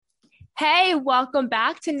Hey, welcome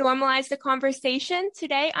back to Normalize the Conversation.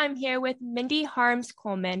 Today I'm here with Mindy Harms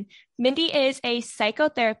Coleman. Mindy is a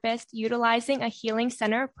psychotherapist utilizing a healing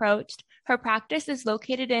center approach. Her practice is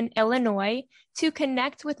located in Illinois. To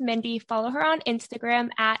connect with Mindy, follow her on Instagram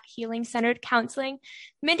at Healing Centered Counseling.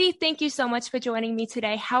 Mindy, thank you so much for joining me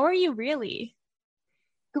today. How are you really?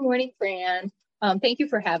 Good morning, Fran. Thank you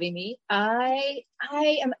for having me. I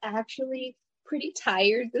am actually pretty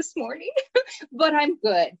tired this morning, but I'm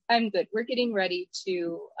good. I'm good. We're getting ready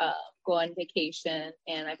to go on vacation,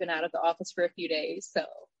 and I've been out of the office for a few days.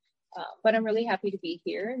 But I'm really happy to be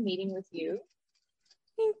here and meeting with you.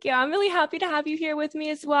 Thank you. I'm really happy to have you here with me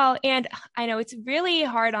as well. And I know it's really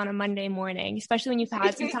hard on a Monday morning, especially when you've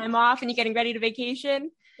had some time off and you're getting ready to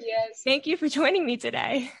vacation. Yes. Thank you for joining me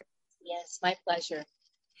today. Yes, my pleasure.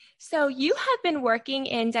 So you have been working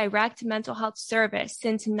in direct mental health service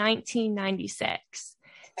since 1996.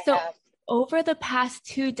 So over the past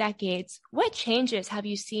 2 decades, what changes have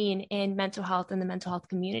you seen in mental health and the mental health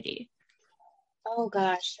community? Oh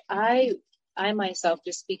gosh, I myself,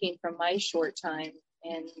 just speaking from my short time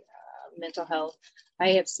in mental health, I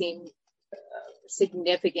have seen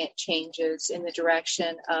significant changes in the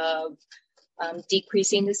direction of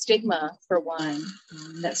decreasing the stigma, for one,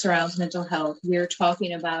 that surrounds mental health. We're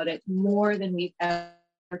talking about it more than we've ever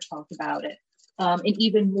talked about it, and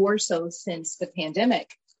even more so since the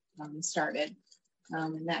pandemic started.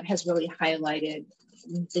 And that has really highlighted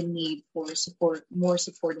the need for support, more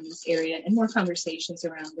support in this area, and more conversations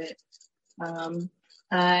around it.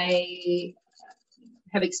 I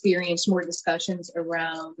have experienced more discussions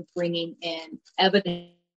around bringing in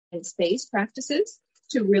evidence-based practices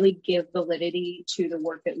to really give validity to the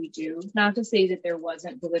work that we do. Not to say that there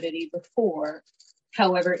wasn't validity before.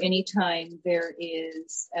 However, anytime there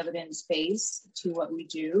is evidence base to what we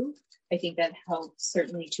do, I think that helps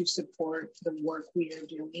certainly to support the work we are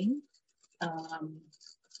doing.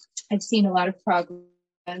 I've seen a lot of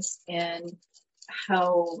progress in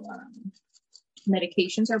how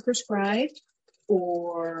medications are prescribed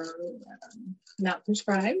or not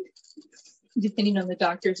prescribed, depending on the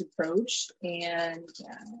doctor's approach, and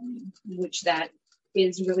which that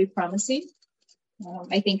is really promising.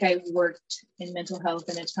 I think I worked in mental health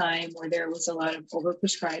in a time where there was a lot of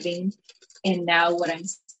overprescribing, and now what I'm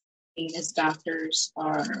seeing is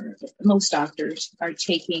most doctors are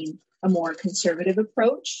taking a more conservative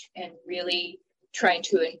approach and really trying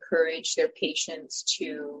to encourage their patients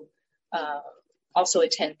to also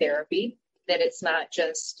attend therapy. That it's not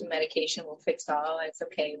just medication will fix all. It's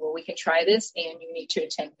okay. Well, we can try this, and you need to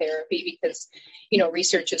attend therapy because,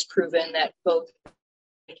 research has proven that both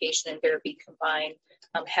medication and therapy combined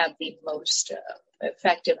have the most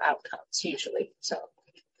effective outcomes usually. So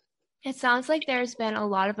It sounds like there's been a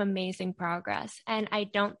lot of amazing progress, and I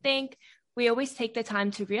don't think we always take the time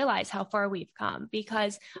to realize how far we've come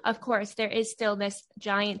because, of course, there is still this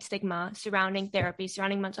giant stigma surrounding therapy,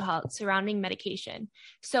 surrounding mental health, surrounding medication.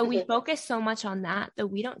 So we focus so much on that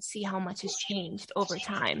we don't see how much has changed over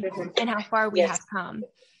time and how far we have come.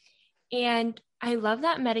 And I love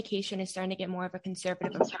that medication is starting to get more of a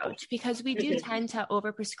conservative approach because we do tend to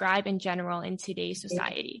overprescribe in general in today's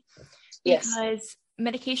society. Because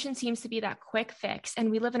medication seems to be that quick fix, and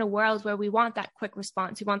we live in a world where we want that quick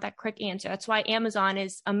response. We want that quick answer. That's why Amazon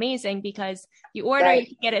is amazing, because you order,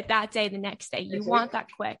 you get it that day, the next day. You want that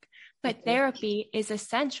quick. But therapy is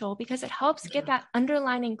essential because it helps get that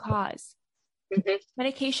underlying cause.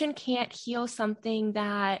 Medication can't heal something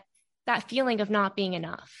that feeling of not being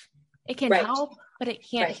enough. It can help, but it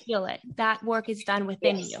can't heal it. That work is done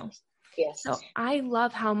within you. Yes. So I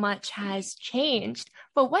love how much has changed,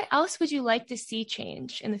 but what else would you like to see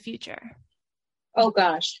change in the future? Oh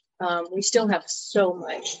gosh, we still have so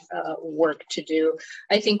much work to do.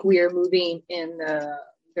 I think we are moving in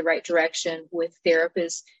the right direction with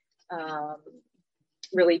therapists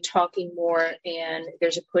really talking more, and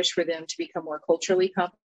there's a push for them to become more culturally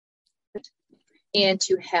competent and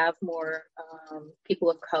to have more people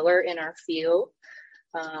of color in our field.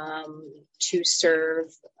 To serve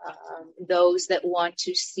those that want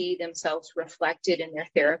to see themselves reflected in their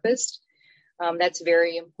therapist. That's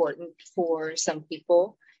very important for some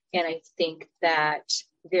people. And I think that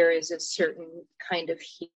there is a certain kind of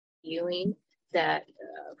healing that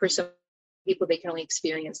for some people, they can only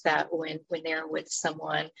experience that when they're with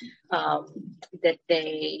someone that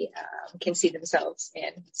they can see themselves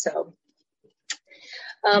in. So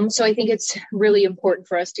I think it's really important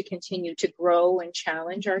for us to continue to grow and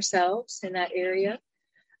challenge ourselves in that area.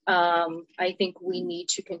 I think we need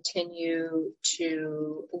to continue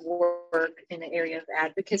to work in the area of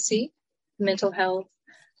advocacy, mental health.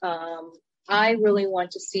 I really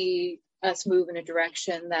want to see us move in a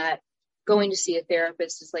direction that going to see a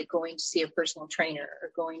therapist is like going to see a personal trainer,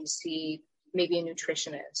 or going to see maybe a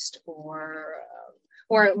nutritionist, or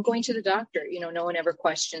going to the doctor. No one ever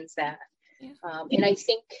questions that. Yeah. And I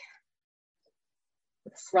think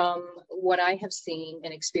from what I have seen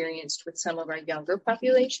and experienced with some of our younger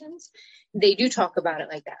populations, they do talk about it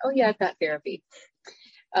like that. Oh yeah, I've got therapy.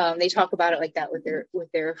 They talk about it like that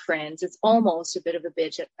with their friends. It's almost a bit of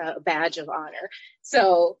a badge of honor.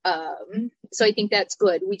 So I think that's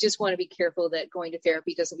good. We just want to be careful that going to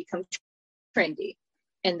therapy doesn't become trendy,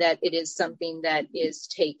 and that it is something that is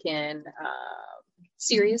taken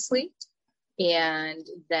seriously, and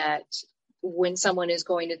that when someone is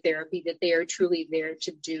going to therapy, that they are truly there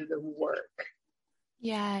to do the work.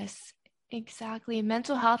 Yes, exactly.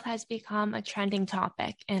 Mental health has become a trending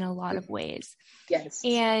topic in a lot of ways. Yes.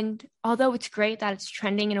 And although it's great that it's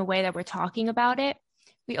trending in a way that we're talking about it,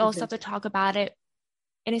 we also have to talk about it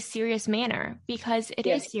in a serious manner, because it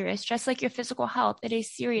is serious. Just like your physical health, it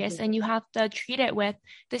is serious, and you have to treat it with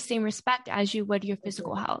the same respect as you would your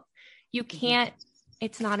physical health. You can't,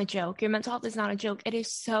 it's not a joke. Your mental health is not a joke. It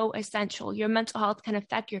is so essential. Your mental health can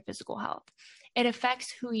affect your physical health. It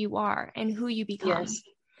affects who you are and who you become.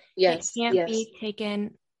 Yes. It can't be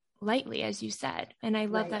taken lightly, as you said. And I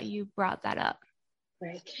love that you brought that up.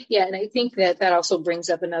 Right. Yeah. And I think that also brings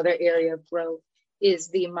up another area of growth, is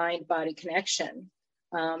the mind-body connection,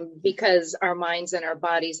 because our minds and our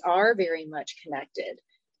bodies are very much connected.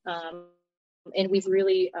 And we've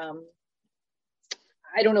really,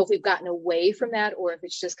 I don't know if we've gotten away from that, or if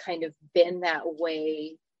it's just kind of been that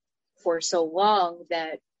way for so long,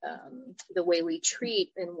 that the way we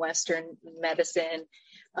treat in Western medicine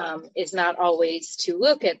is not always to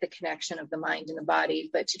look at the connection of the mind and the body,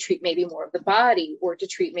 but to treat maybe more of the body, or to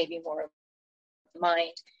treat maybe more of the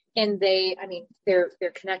mind. And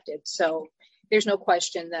they're connected. So there's no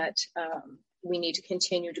question that we need to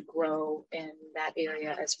continue to grow in that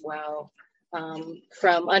area as well.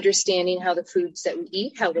 From understanding how the foods that we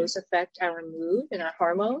eat, how those affect our mood and our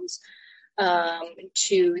hormones,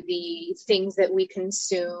 to the things that we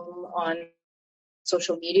consume on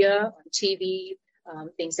social media, on TV,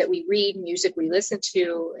 things that we read, music we listen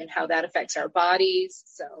to, and how that affects our bodies.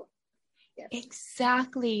 So, yes.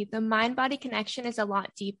 Exactly. The mind-body connection is a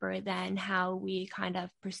lot deeper than how we kind of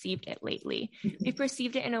perceived it lately. We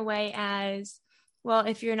perceived it in a way as, well,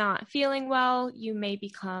 if you're not feeling well, you may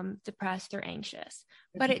become depressed or anxious.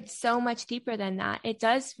 But it's so much deeper than that. It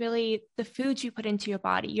does really, the foods you put into your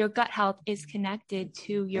body, your gut health is connected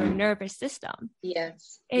to your nervous system.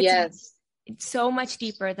 Yes. It's so much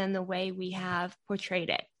deeper than the way we have portrayed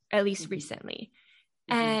it, at least recently.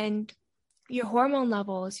 And your hormone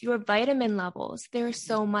levels, your vitamin levels, there's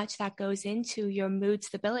so much that goes into your mood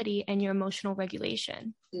stability and your emotional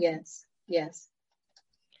regulation. Yes.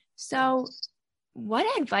 So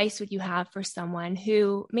what advice would you have for someone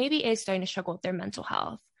who maybe is starting to struggle with their mental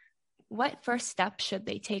health? What first steps should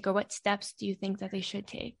they take, or what steps do you think that they should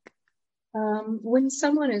take? When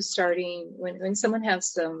someone is starting, when someone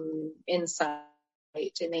has some insight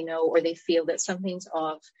and they know, or they feel that something's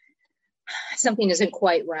off, something isn't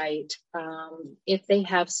quite right, if they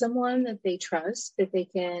have someone that they trust that they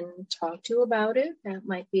can talk to about it, that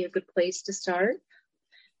might be a good place to start.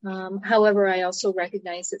 However, I also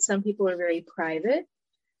recognize that some people are very private,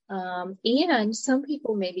 and some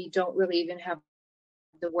people maybe don't really even have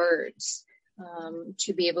the words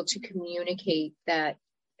to be able to communicate that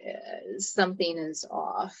something is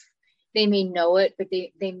off. They may know it, but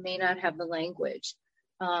they may not have the language.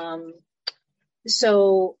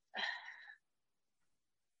 So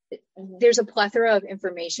there's a plethora of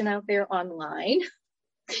information out there online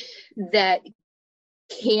that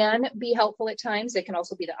can be helpful at times. It can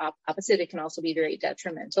also be the opposite. It can also be very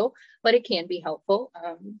detrimental, but it can be helpful.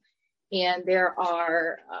 And there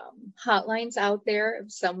are hotlines out there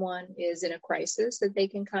if someone is in a crisis that they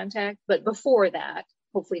can contact. But before that,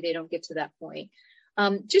 hopefully they don't get to that point.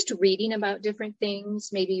 Just reading about different things,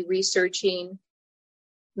 maybe researching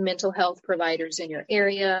mental health providers in your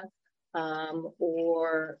area,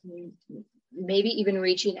 or maybe even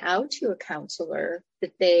reaching out to a counselor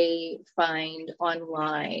that they find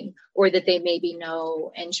online, or that they maybe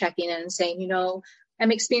know, and checking in and saying,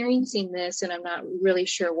 I'm experiencing this and I'm not really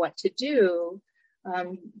sure what to do.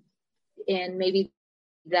 And maybe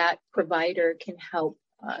that provider can help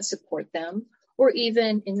support them, or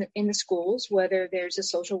even in the schools, whether there's a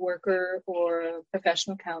social worker or a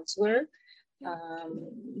professional counselor,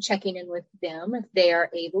 checking in with them if they are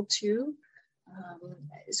able to.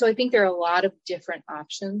 So I think there are a lot of different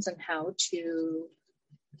options on how to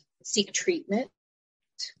seek treatment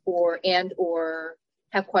or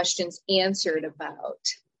have questions answered about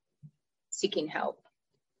seeking help.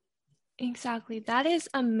 Exactly. That is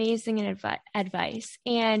amazing advice.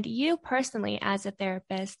 And you personally, as a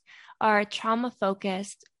therapist, are trauma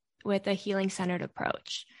focused with a healing centered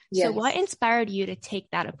approach. So, what Yes. inspired you to take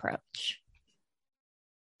that approach?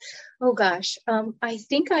 Oh gosh, I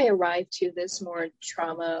think I arrived to this more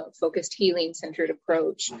trauma-focused, healing-centered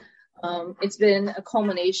approach. It's been a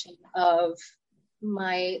culmination of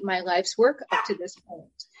my life's work up to this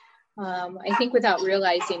point. I think without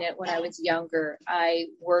realizing it, when I was younger, I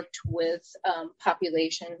worked with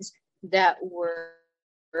populations that were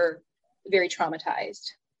very traumatized.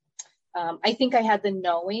 I think I had the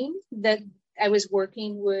knowing that I was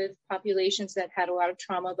working with populations that had a lot of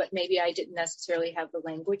trauma, but maybe I didn't necessarily have the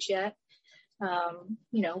language yet.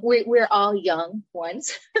 We're all young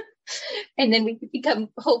once, and then we become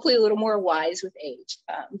hopefully a little more wise with age.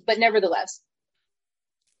 But nevertheless,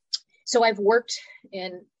 so I've worked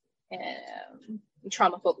in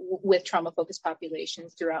trauma-focused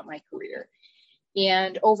populations throughout my career.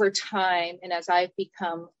 And over time, and as I've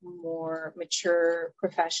become more mature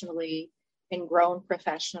professionally and grown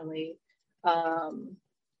professionally, I've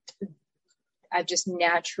just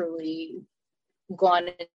naturally gone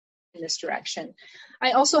in this direction.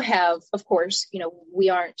 I also have, of course, we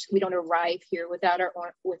don't arrive here without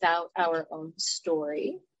our own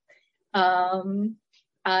story.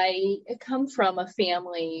 I come from a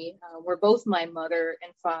family where both my mother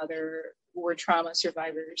and father were trauma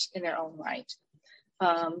survivors in their own right.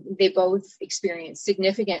 They both experienced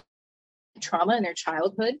significant trauma in their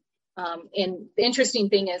childhood. And the interesting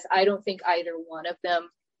thing is, I don't think either one of them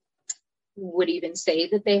would even say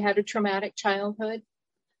that they had a traumatic childhood.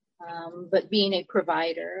 But being a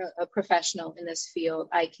provider, a professional in this field,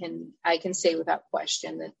 I can say without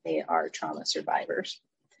question that they are trauma survivors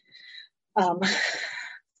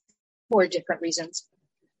for different reasons.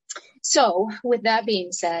 So with that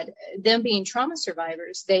being said, them being trauma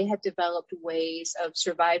survivors, they had developed ways of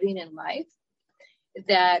surviving in life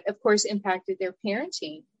that, of course, impacted their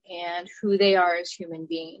parenting and who they are as human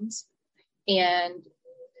beings. And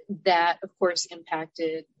that, of course,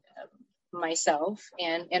 impacted myself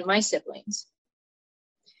and my siblings.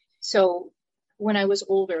 So when I was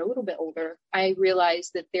older, a little bit older, I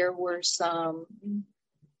realized that there were some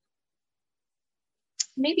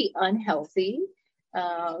maybe unhealthy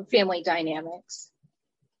family dynamics,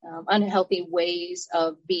 unhealthy ways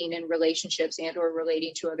of being in relationships and or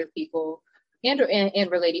relating to other people and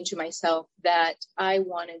relating to myself that I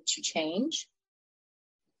wanted to change.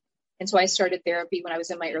 And so I started therapy when I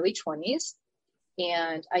was in my early 20s.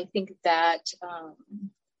 And I think that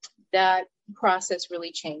that process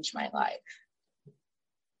really changed my life.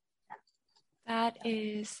 That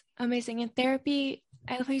is amazing. And therapy,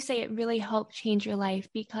 I love how you say it really helped change your life,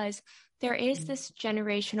 because there is this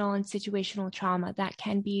generational and situational trauma that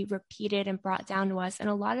can be repeated and brought down to us. And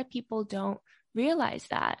a lot of people don't realize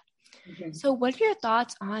that. Mm-hmm. So what are your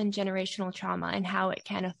thoughts on generational trauma and how it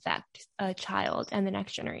can affect a child and the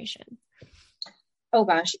next generation? Oh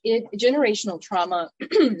gosh, generational trauma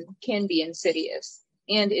can be insidious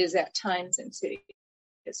and is at times insidious.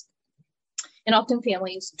 And often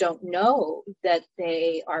families don't know that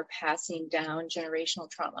they are passing down generational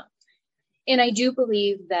trauma. And I do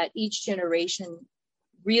believe that each generation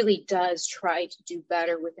really does try to do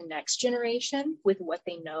better with the next generation with what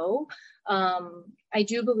they know. I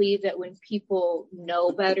do believe that when people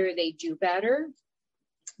know better, they do better.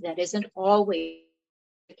 That isn't always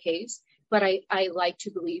the case, but I like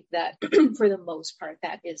to believe that for the most part,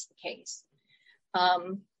 that is the case.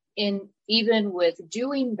 And even with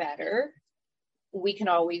doing better, we can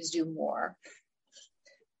always do more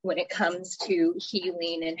when it comes to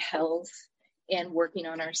healing and health and working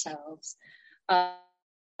on ourselves.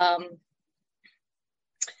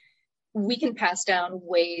 We can pass down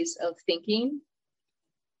ways of thinking,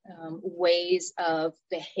 ways of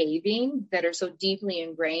behaving that are so deeply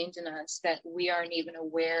ingrained in us that we aren't even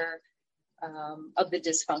aware of the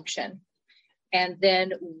dysfunction. And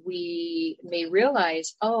then we may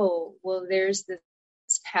realize, oh, well, there's this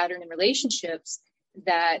pattern in relationships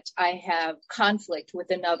that I have conflict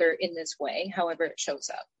with another in this way, however it shows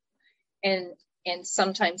up. And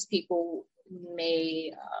sometimes people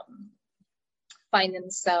may find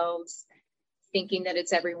themselves thinking that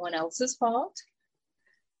it's everyone else's fault.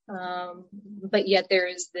 But yet there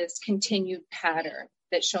is this continued pattern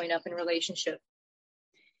that's showing up in relationship.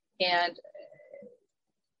 And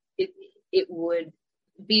it would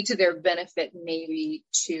be to their benefit maybe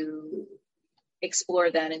to explore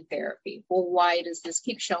that in therapy. Well, why does this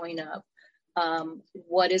keep showing up?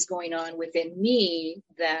 What is going on within me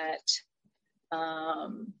that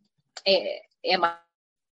am I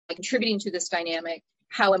contributing to this dynamic?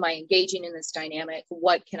 how am I engaging in this dynamic?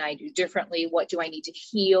 What can I do differently? What do I need to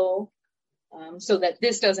heal so that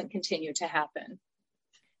this doesn't continue to happen?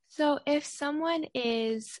 So if someone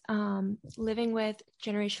is living with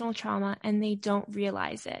generational trauma and they don't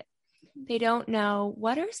realize it, they don't know,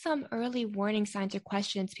 what are some early warning signs or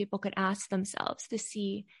questions people could ask themselves to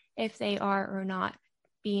see if they are or not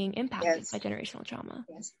being impacted by generational trauma?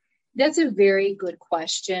 Yes. That's a very good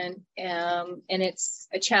question. And it's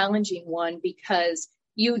a challenging one because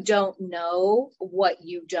you don't know what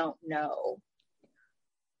you don't know.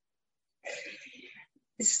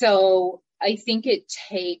 So I think it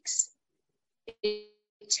takes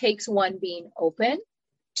one being open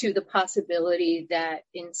to the possibility that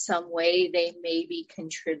in some way they may be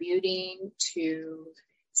contributing to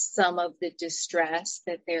some of the distress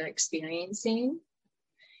that they're experiencing.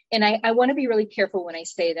 And I want to be really careful when I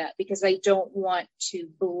say that, because I don't want to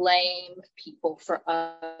blame people for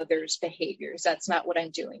others' behaviors. That's not what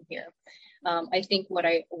I'm doing here. I think what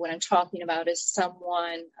I'm talking about is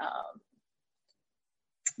someone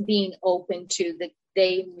being open to that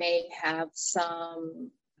they may have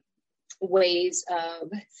some ways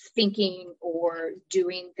of thinking or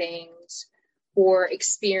doing things or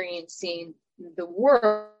experiencing the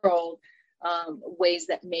world, ways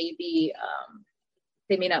that may be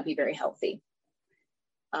they may not be very healthy.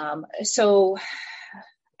 So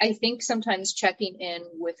I think sometimes checking in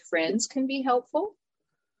with friends can be helpful,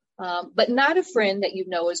 but not a friend that you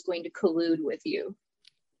know is going to collude with you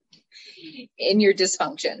in your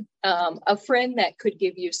dysfunction. A friend that could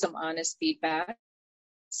give you some honest feedback,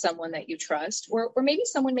 someone that you trust, or maybe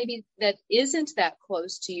someone maybe that isn't that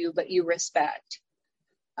close to you, but you respect.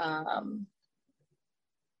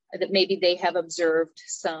 That maybe they have observed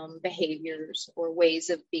some behaviors or ways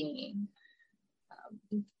of being.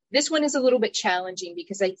 This one is a little bit challenging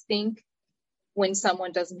because I think when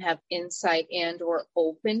someone doesn't have insight and or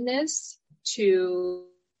openness to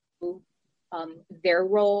their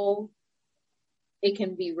role, it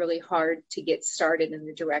can be really hard to get started in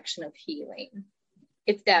the direction of healing.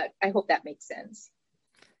 I hope that makes sense.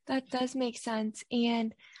 That does make sense.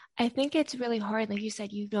 And I think it's really hard. Like you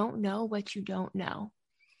said, you don't know what you don't know.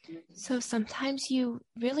 So sometimes you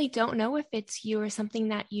really don't know if it's you or something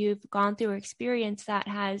that you've gone through or experienced that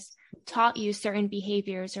has taught you certain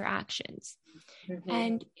behaviors or actions. Mm-hmm.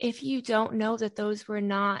 And if you don't know that those were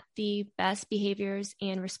not the best behaviors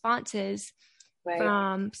and responses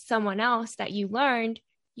from someone else that you learned,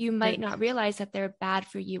 you might not realize that they're bad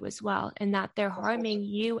for you as well, and that they're harming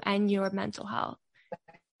you and your mental health.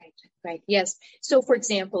 Right. Yes. So for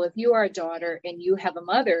example, if you are a daughter and you have a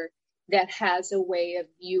mother that has a way of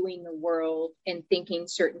viewing the world and thinking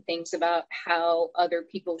certain things about how other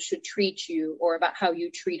people should treat you or about how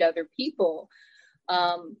you treat other people.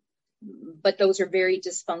 But those are very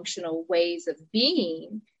dysfunctional ways of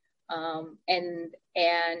being.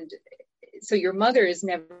 And so your mother is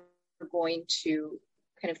never going to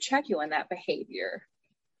kind of check you on that behavior.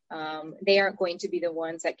 They aren't going to be the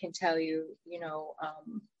ones that can tell you,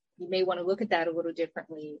 you may want to look at that a little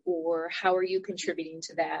differently, or how are you contributing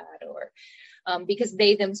to that? Or because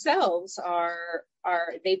they themselves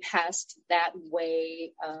they passed that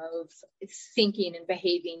way of thinking and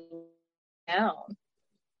behaving down.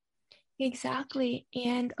 Exactly.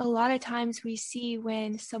 And a lot of times we see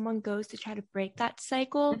when someone goes to try to break that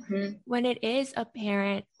cycle, when it is a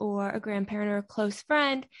parent or a grandparent or a close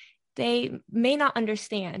friend, they may not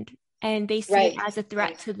understand. And they see it as a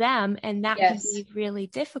threat to them, and that can be really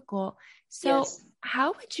difficult. So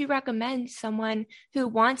how would you recommend someone who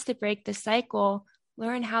wants to break the cycle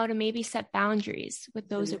learn how to maybe set boundaries with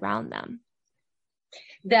those around them?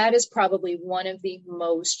 That is probably one of the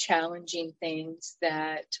most challenging things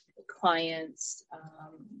that clients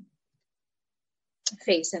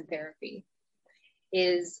face in therapy,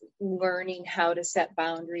 is learning how to set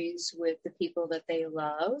boundaries with the people that they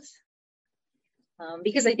love.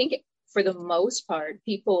 Because I think for the most part,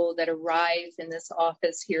 people that arrive in this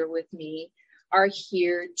office here with me are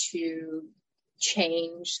here to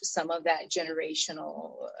change some of that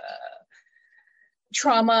generational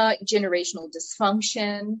trauma, generational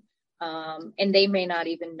dysfunction, and they may not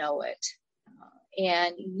even know it.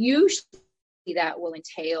 And usually that will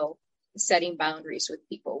entail setting boundaries with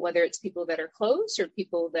people, whether it's people that are close or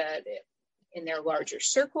people that in their larger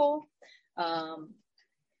circle.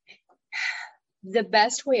 The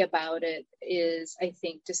best way about it is, I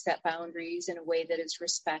think, to set boundaries in a way that is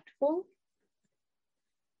respectful.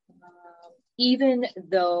 Even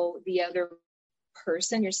though the other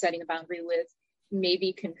person you're setting a boundary with may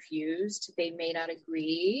be confused, they may not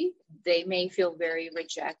agree, they may feel very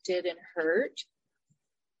rejected and hurt.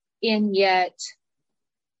 And yet,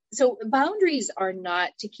 So boundaries are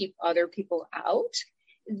not to keep other people out.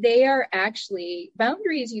 They are actually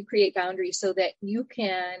boundaries. You create boundaries so that you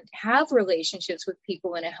can have relationships with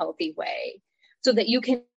people in a healthy way, so that you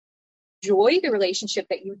can enjoy the relationship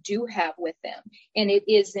that you do have with them. And it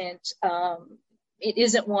isn't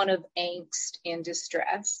one of angst and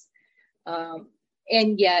distress.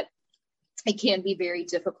 And yet it can be very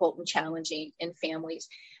difficult and challenging in families,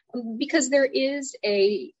 because there is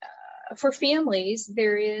for families,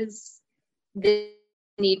 there is the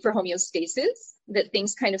need for homeostasis, that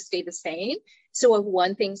things kind of stay the same. So if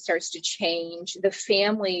one thing starts to change, the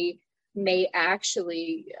family may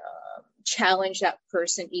actually challenge that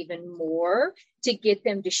person even more to get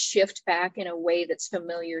them to shift back in a way that's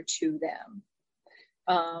familiar to them.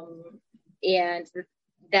 And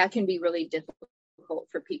that can be really difficult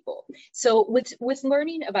for people. So with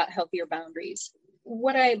learning about healthier boundaries,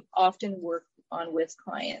 what I often work on with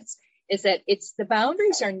clients is that the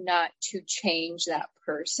boundaries are not to change that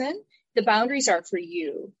person. The boundaries are for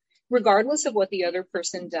you, regardless of what the other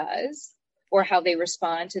person does or how they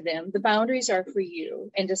respond to them. The boundaries are for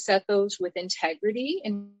you, and to set those with integrity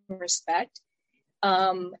and respect.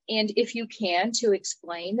 And if you can, to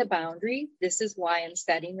explain the boundary, this is why I'm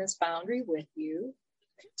setting this boundary with you,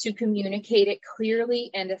 to communicate it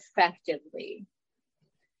clearly and effectively.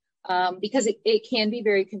 Because it can be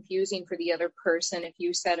very confusing for the other person if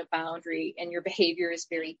you set a boundary and your behavior is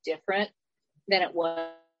very different than it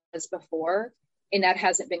was before, and that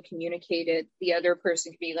hasn't been communicated. The other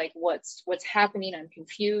person could be like, what's happening? I'm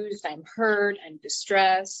confused, I'm hurt, I'm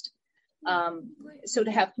distressed. So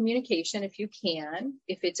to have communication, if you can,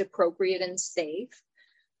 if it's appropriate and safe.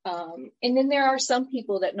 And then there are some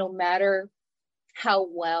people that no matter how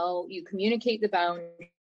well you communicate the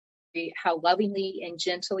boundary, how lovingly and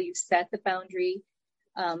gently you set the boundary,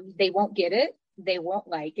 they won't get it, they won't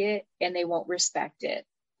like it, and they won't respect it.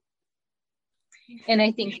 And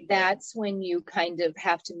I think that's when you kind of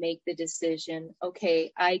have to make the decision,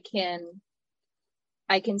 okay, I can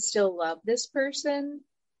still love this person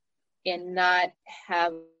and not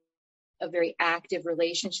have a very active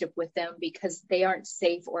relationship with them because they aren't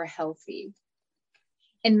safe or healthy.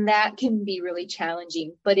 And that can be really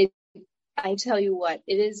challenging, but I tell you what,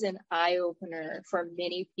 it is an eye-opener for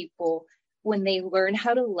many people when they learn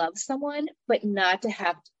how to love someone, but not to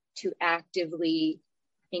have to actively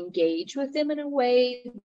engage with them in a way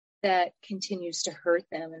that continues to hurt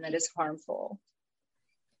them and that is harmful.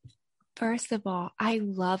 First of all, I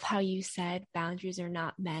love how you said boundaries are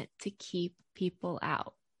not meant to keep people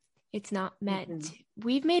out. It's not meant to.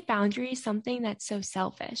 We've made boundaries something that's so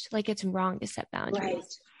selfish, like it's wrong to set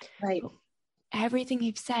boundaries. Right. Everything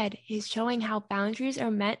you've said is showing how boundaries are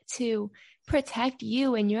meant to protect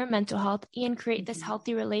you and your mental health and create this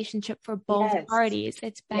healthy relationship for both parties.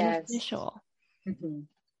 It's beneficial.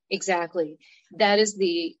 Exactly. That is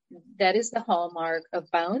the hallmark of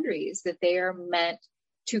boundaries, that they are meant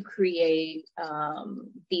to create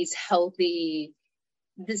this healthy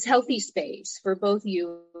space for both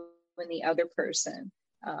you and the other person.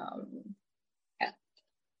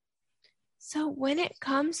 So when it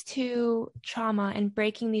comes to trauma and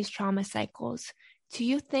breaking these trauma cycles, do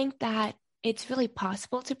you think that it's really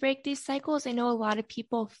possible to break these cycles? I know a lot of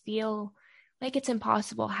people feel like it's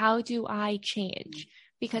impossible. How do I change?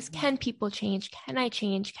 Because can people change? Can I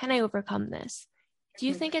change? Can I overcome this? Do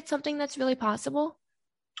you think it's something that's really possible?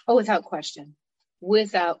 Oh, without question.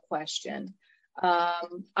 Without question.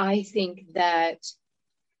 I think that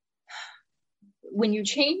when you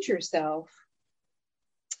change yourself,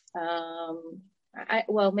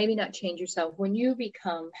 maybe not change yourself, when you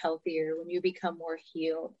become healthier, when you become more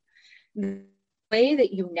healed, the way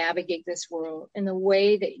that you navigate this world and the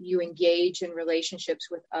way that you engage in relationships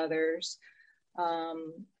with others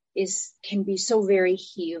can be so very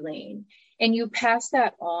healing. And you pass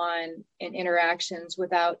that on in interactions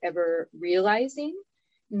without ever realizing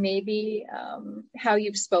maybe how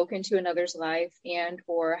you've spoken to another's life, and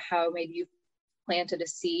or how maybe you've planted a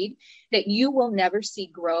seed that you will never see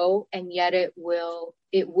grow, and yet it will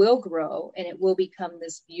grow, and it will become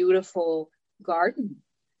this beautiful garden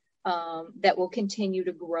that will continue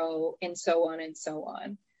to grow, and so on and so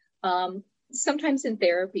on. Sometimes in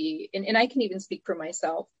therapy, and I can even speak for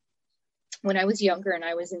myself, when I was younger and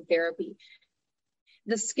I was in therapy,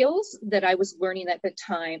 the skills that I was learning at the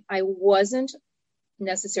time, I wasn't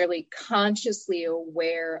necessarily consciously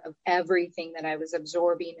aware of everything that I was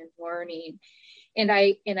absorbing and learning. And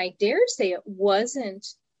I dare say it wasn't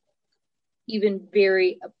even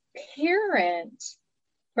very apparent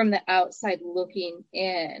from the outside looking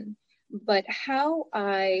in, but how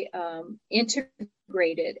I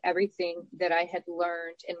integrated everything that I had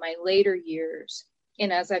learned in my later years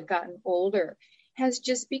and as I've gotten older, has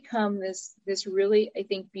just become this really, I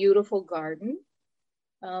think, beautiful garden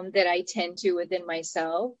that I tend to within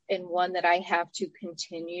myself, and one that I have to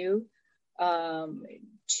continue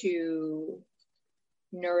to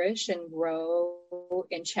nourish and grow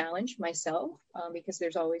and challenge myself, because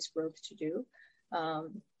there's always growth to do.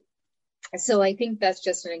 So I think that's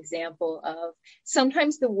just an example of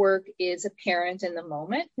sometimes the work is apparent in the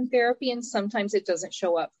moment in therapy, and sometimes it doesn't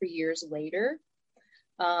show up for years later.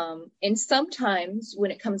 And sometimes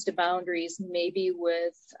when it comes to boundaries, maybe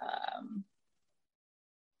with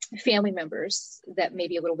family members that may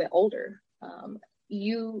be a little bit older,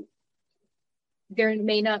 there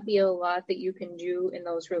may not be a lot that you can do in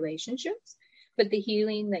those relationships, but the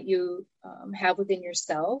healing that you have within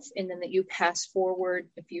yourself, and then that you pass forward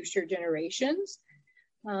to future generations,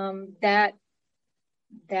 that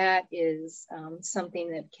is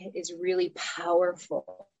something that is really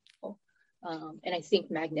powerful, and I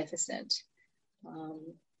think magnificent.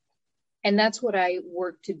 And that's what I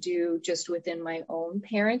work to do just within my own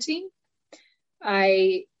parenting.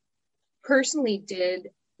 I personally did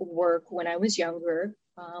work when I was younger,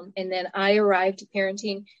 and then I arrived to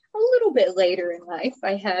parenting a little bit later in life.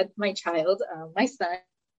 I had my child, my son,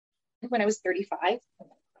 when I was 35.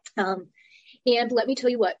 And let me tell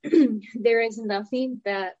you what, there is nothing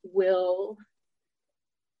that will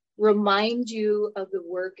remind you of the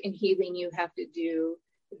work and healing you have to do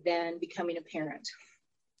than becoming a parent.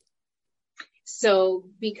 So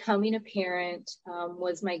becoming a parent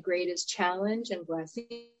was my greatest challenge and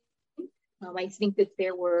blessing. I think that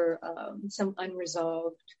there were some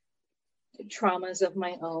unresolved traumas of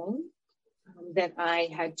my own that I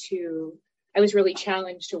was really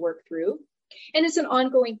challenged to work through. And it's an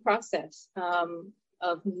ongoing process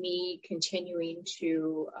of me continuing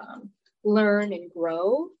to learn and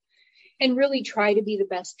grow and really try to be the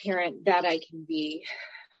best parent that I can be,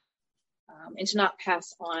 and to not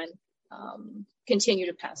continue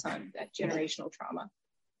to pass on that generational trauma.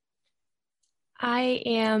 I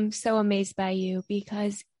am so amazed by you,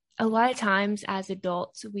 because a lot of times as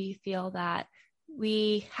adults, we feel that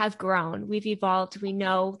we have grown, we've evolved, we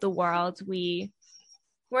know the world, we're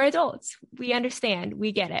adults, we understand,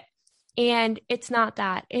 we get it. And it's not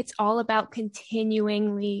that. It's all about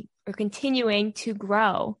continuing to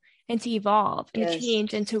grow and to evolve and to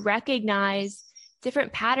change and to recognize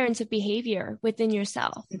different patterns of behavior within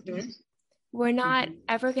yourself. Mm-hmm. We're not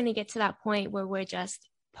ever going to get to that point where we're just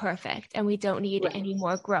perfect and we don't need any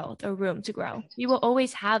more growth or room to grow. We will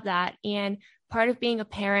always have that. And part of being a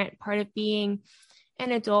parent, part of being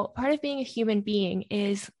an adult, part of being a human being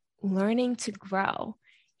is learning to grow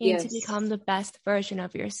and to become the best version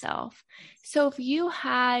of yourself. So if you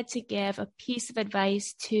had to give a piece of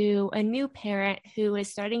advice to a new parent who is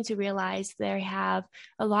starting to realize they have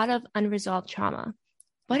a lot of unresolved trauma,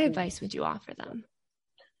 what advice would you offer them?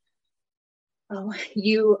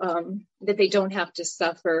 That they don't have to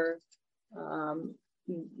suffer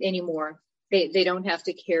anymore. They don't have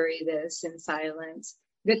to carry this in silence,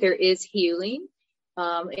 that there is healing.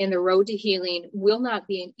 And the road to healing will not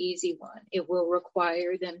be an easy one. It will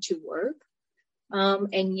require them to work.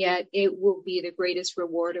 And yet it will be the greatest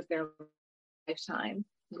reward of their lifetime,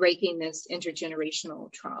 breaking this intergenerational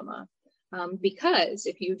trauma. Because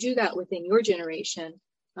if you do that within your generation,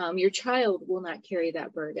 your child will not carry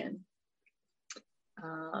that burden.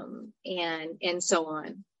 And so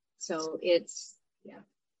on. So it's,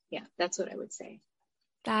 that's what I would say.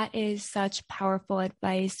 That is such powerful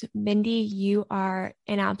advice. Mindy, you are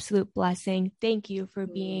an absolute blessing. Thank you for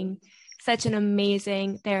being such an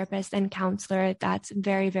amazing therapist and counselor. That's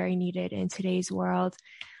very, very needed in today's world.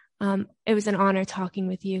 It was an honor talking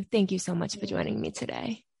with you. Thank you so much for joining me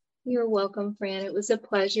today. You're welcome, Fran. It was a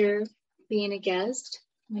pleasure being a guest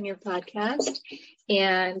on your podcast.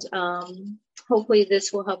 And hopefully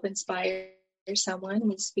this will help inspire someone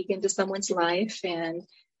and speak into someone's life. And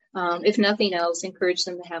if nothing else, encourage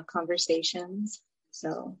them to have conversations.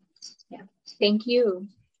 So, thank you.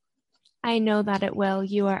 I know that it will.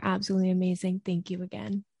 You are absolutely amazing. Thank you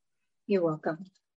again. You're welcome.